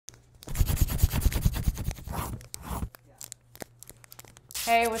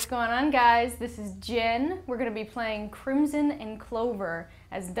Hey, what's going on, guys? This is Jen. We're going to be playing Crimson and Clover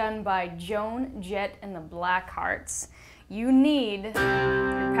as done by Joan Jett and the Blackhearts. You need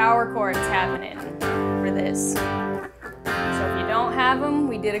your power chords happening for this. So if you don't have them,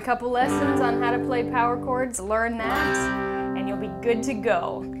 we did a couple lessons on how to play power chords. Learn that and you'll be good to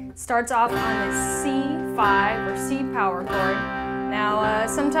go. Starts off on the C5 or C power chord. Now,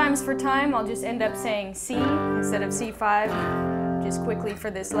 sometimes for time, I'll just end up saying C instead of C5, just quickly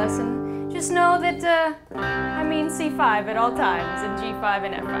for this lesson. Just know that I mean C5 at all times, and G5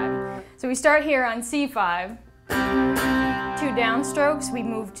 and F5. So we start here on C5, 2 downstrokes, we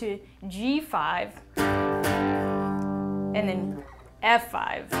move to G5, and then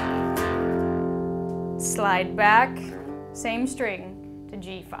F5. Slide back, same string to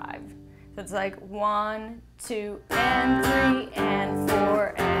G5. So it's like 1, 2, and 3, and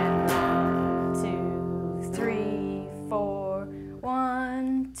 4, and 1, 2, 3, 4,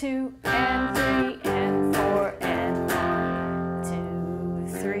 1, 2, and 3, and 4, and 1,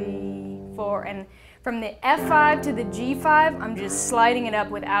 2, 3, 4, and from the F5 to the G5, I'm just sliding it up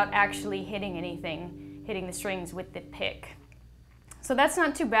without actually hitting anything, hitting the strings with the pick. So that's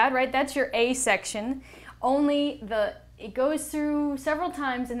not too bad, right? That's your A section. Only it goes through several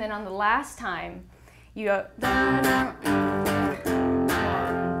times, and then on the last time, you go 1, 2,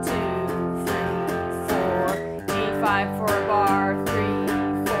 3, 4, G5 for a bar, 3,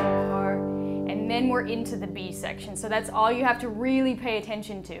 4, and then we're into the B section. So that's all you have to really pay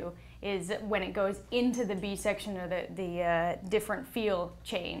attention to is when it goes into the B section or the different feel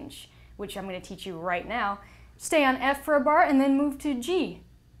change, which I'm going to teach you right now. Stay on F for a bar and then move to G.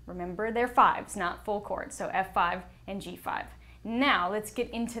 Remember, they're 5s, not full chords, so F5 and G5. Now, let's get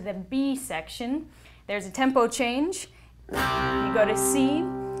into the B section. There's a tempo change. You go to C.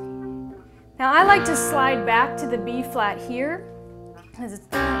 Now, I like to slide back to the B flat here,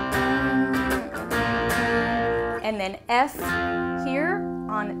 and then F here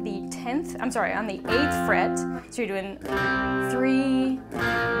on the 10th, on the 8th fret. So you're doing 3,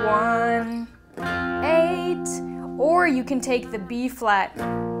 1, 8, or you can take the B flat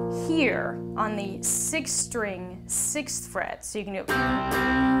here on the 6th string, 6th fret. So you can do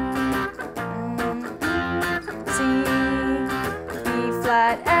C, B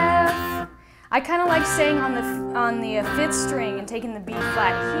flat, F. I kind of like staying on the 5th string and taking the B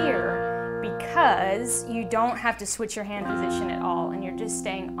flat here because you don't have to switch your hand position at all, and you're just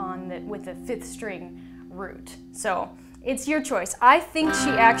staying on with the 5th string root. So it's your choice. I think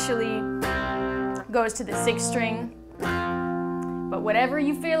she actually goes to the 6th string. But whatever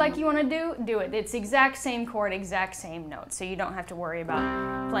you feel like you want to do it. It's exact same chord, exact same note. So you don't have to worry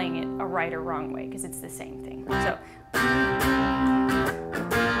about playing it a right or wrong way because it's the same thing. So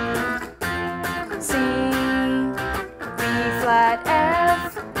C, B flat,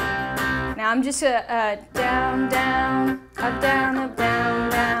 F. Now I'm just down, down, up, down, up, down,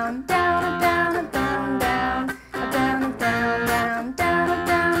 down, down, up, down, up, down, down, up, down, up, down, down, down, up,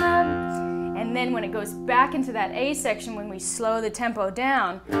 down, up. And then when it goes back into that A section, when we slow the tempo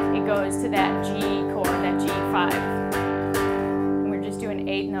down, it goes to that G chord, that G5. And we're just doing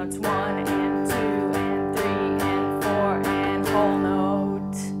 8 notes, 1 and 2 and 3 and 4 and whole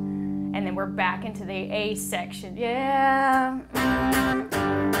note. And then we're back into the A section. Yeah.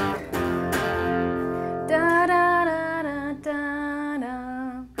 Da da da da da da.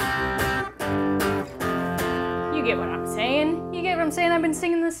 You get what I'm saying? You get what I'm saying? I've been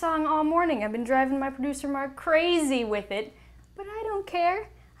singing this song all morning. I've been driving my producer Mark crazy with it, but I don't care.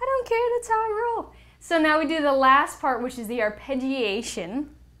 I don't care, that's how I roll. So now we do the last part, which is the arpeggiation.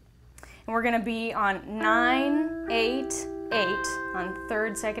 And we're gonna be on 9, 8, 8 on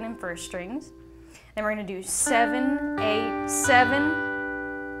 3rd, 2nd, and 1st strings. Then we're gonna do 7, 8,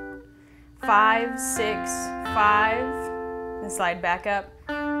 7, 5, 6, 5, and slide back up,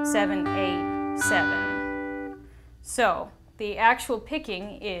 7, 8, 7. So the actual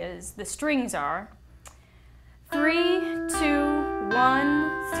picking is, the strings are 3, 2,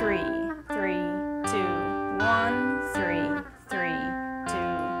 1, 3, 3, 2, 1, 3, 3, 2,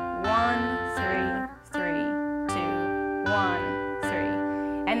 1, 3, 3, 2, 1,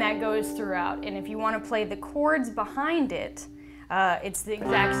 3. And that goes throughout. And if you want to play the chords behind it, it's the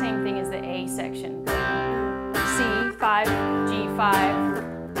exact same thing as the A section. C5,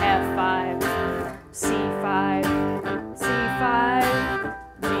 G5, F5, C5, C5,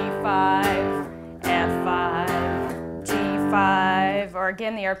 G5, F5, G5, or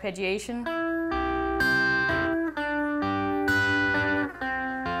again the arpeggiation.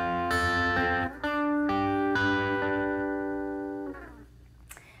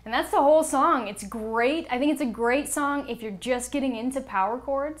 And that's the whole song. It's great. I think it's a great song if you're just getting into power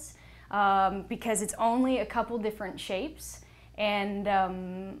chords, because it's only a couple different shapes, and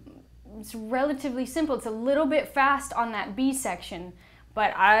it's relatively simple. It's a little bit fast on that B section,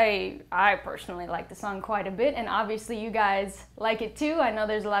 but I personally like the song quite a bit, and obviously you guys like it too. I know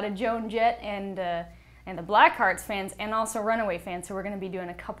there's a lot of Joan Jett and the Blackhearts fans, and also Runaway fans, so we're going to be doing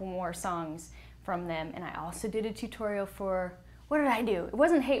a couple more songs from them. And I also did a tutorial for, what did I do? It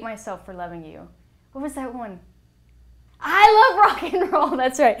wasn't Hate Myself for Loving You. What was that one? I Love Rock and Roll,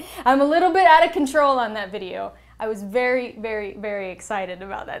 that's right. I'm a little bit out of control on that video. I was very, very, very excited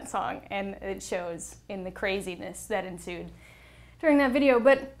about that song, and it shows in the craziness that ensued during that video.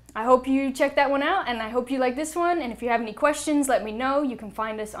 But I hope you check that one out, and I hope you like this one. And if you have any questions, let me know. You can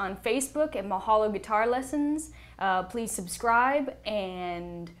find us on Facebook at Mahalo Guitar Lessons. Please subscribe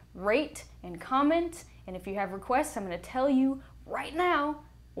and rate and comment. And if you have requests, I'm going to tell you right now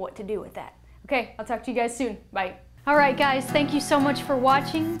what to do with that. Okay, I'll talk to you guys soon. Bye. Alright guys, thank you so much for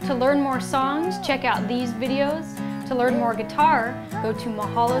watching. To learn more songs, check out these videos. To learn more guitar, go to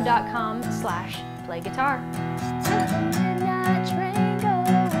mahalo.com/playguitar.